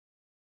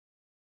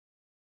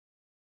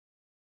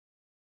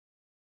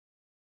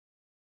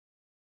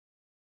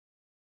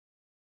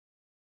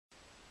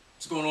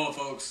What's going on,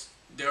 folks?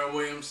 Daryl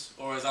Williams,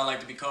 or as I like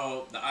to be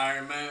called, the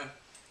Iron Man.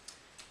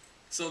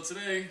 So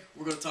today,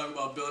 we're going to talk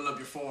about building up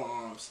your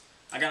forearms.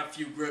 I got a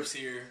few grips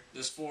here.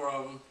 There's 4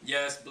 of them.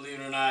 Yes, believe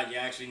it or not, you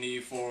actually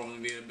need 4 of them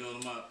to be able to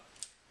build them up.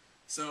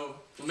 So,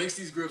 what makes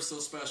these grips so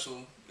special,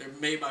 they're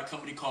made by a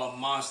company called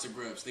Monster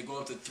Grips. They go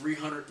up to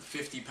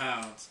 350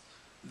 pounds.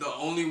 The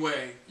only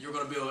way you're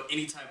going to build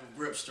any type of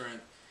grip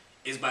strength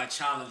is by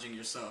challenging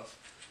yourself.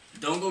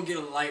 Don't go get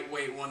a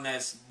lightweight one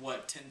that's,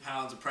 10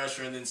 pounds of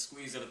pressure and then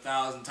squeeze it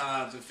 1,000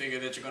 times and figure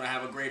that you're going to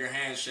have a greater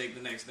handshake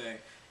the next day.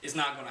 It's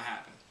not going to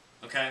happen,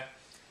 okay?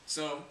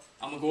 So,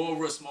 I'm going to go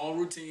over a small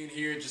routine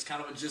here, just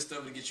kind of a gist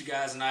of it to get you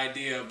guys an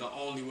idea of the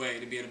only way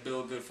to be able to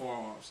build good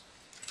forearms.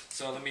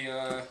 So let me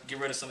get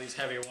rid of some of these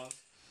heavier ones.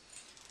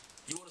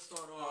 You want to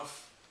start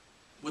off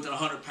with a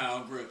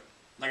 100-pound grip.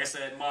 Like I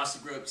said, Monster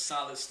Grip,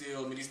 solid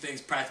steel. I mean, these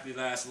things practically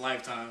last a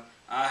lifetime.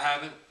 I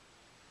haven't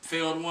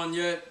failed one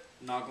yet,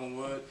 knock on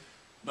wood,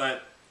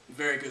 but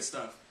very good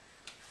stuff.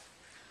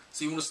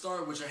 So you want to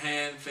start with your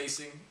hand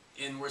facing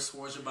inwards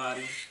towards your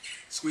body.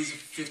 Squeeze it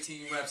for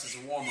 15 reps as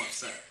a warm-up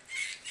set.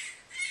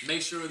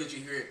 Make sure that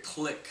you hear it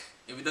click.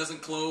 If it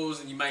doesn't close,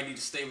 then you might need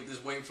to stay with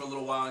this weight for a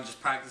little while and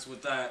just practice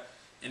with that,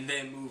 and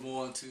then move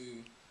on to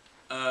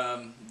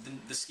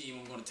the scheme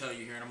I'm going to tell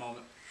you here in a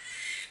moment.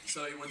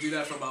 So you want to do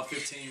that for about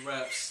 15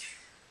 reps.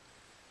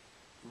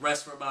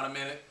 Rest for about a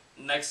minute.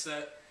 Next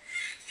set,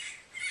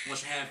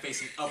 want your hand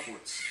facing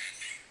upwards.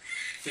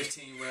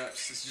 15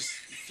 reps. It's just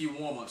a few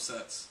warm-up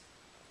sets.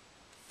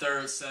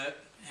 Third set,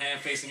 hand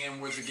facing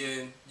inwards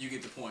again. You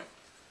get the point.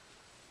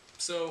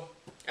 So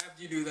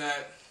after you do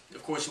that,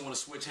 of course you want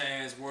to switch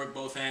hands, work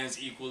both hands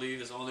equally.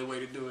 That's the only way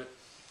to do it.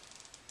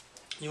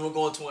 You want to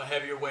go into a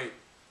heavier weight.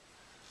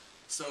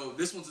 So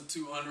this one's a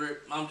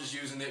 200. I'm just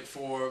using it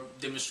for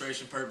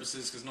demonstration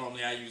purposes because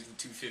normally I use the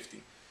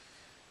 250.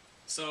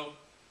 So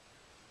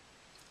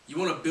you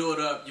want to build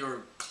up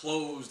your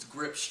closed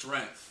grip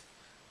strength.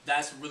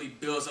 That's what really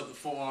builds up the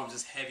forearms,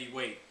 is heavy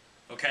weight.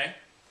 Okay?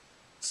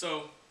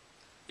 So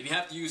if you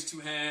have to use 2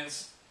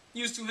 hands,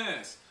 use 2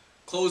 hands.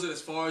 Close it as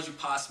far as you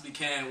possibly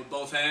can with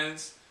both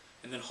hands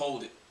and then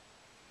hold it.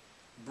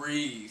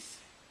 Breathe.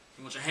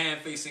 You want your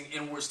hand facing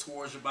inwards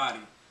towards your body.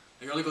 Now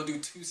you're only going to do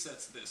 2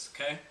 sets of this,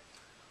 okay?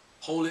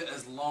 Hold it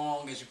as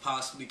long as you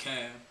possibly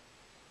can.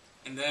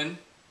 And then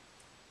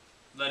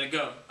let it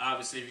go.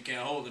 Obviously, if you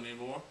can't hold it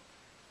anymore.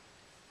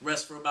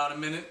 Rest for about a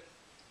minute.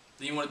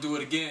 Then you want to do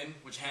it again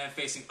with your hand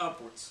facing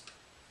upwards.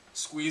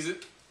 Squeeze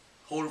it.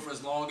 Hold it for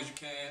as long as you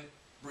can.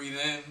 Breathe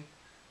in.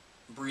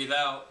 Breathe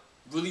out.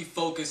 Really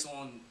focus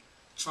on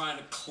trying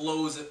to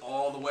close it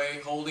all the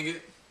way, holding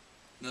it.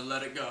 And then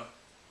let it go.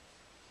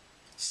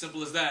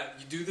 Simple as that.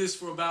 You do this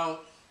for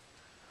about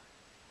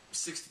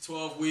 6 to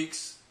 12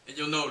 weeks. And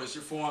you'll notice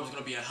your forearms are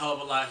going to be a hell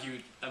of a lot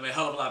huge. I mean, a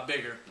hell of a lot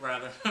bigger,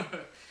 rather.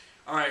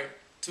 All right,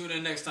 tune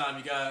in next time,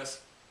 you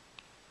guys.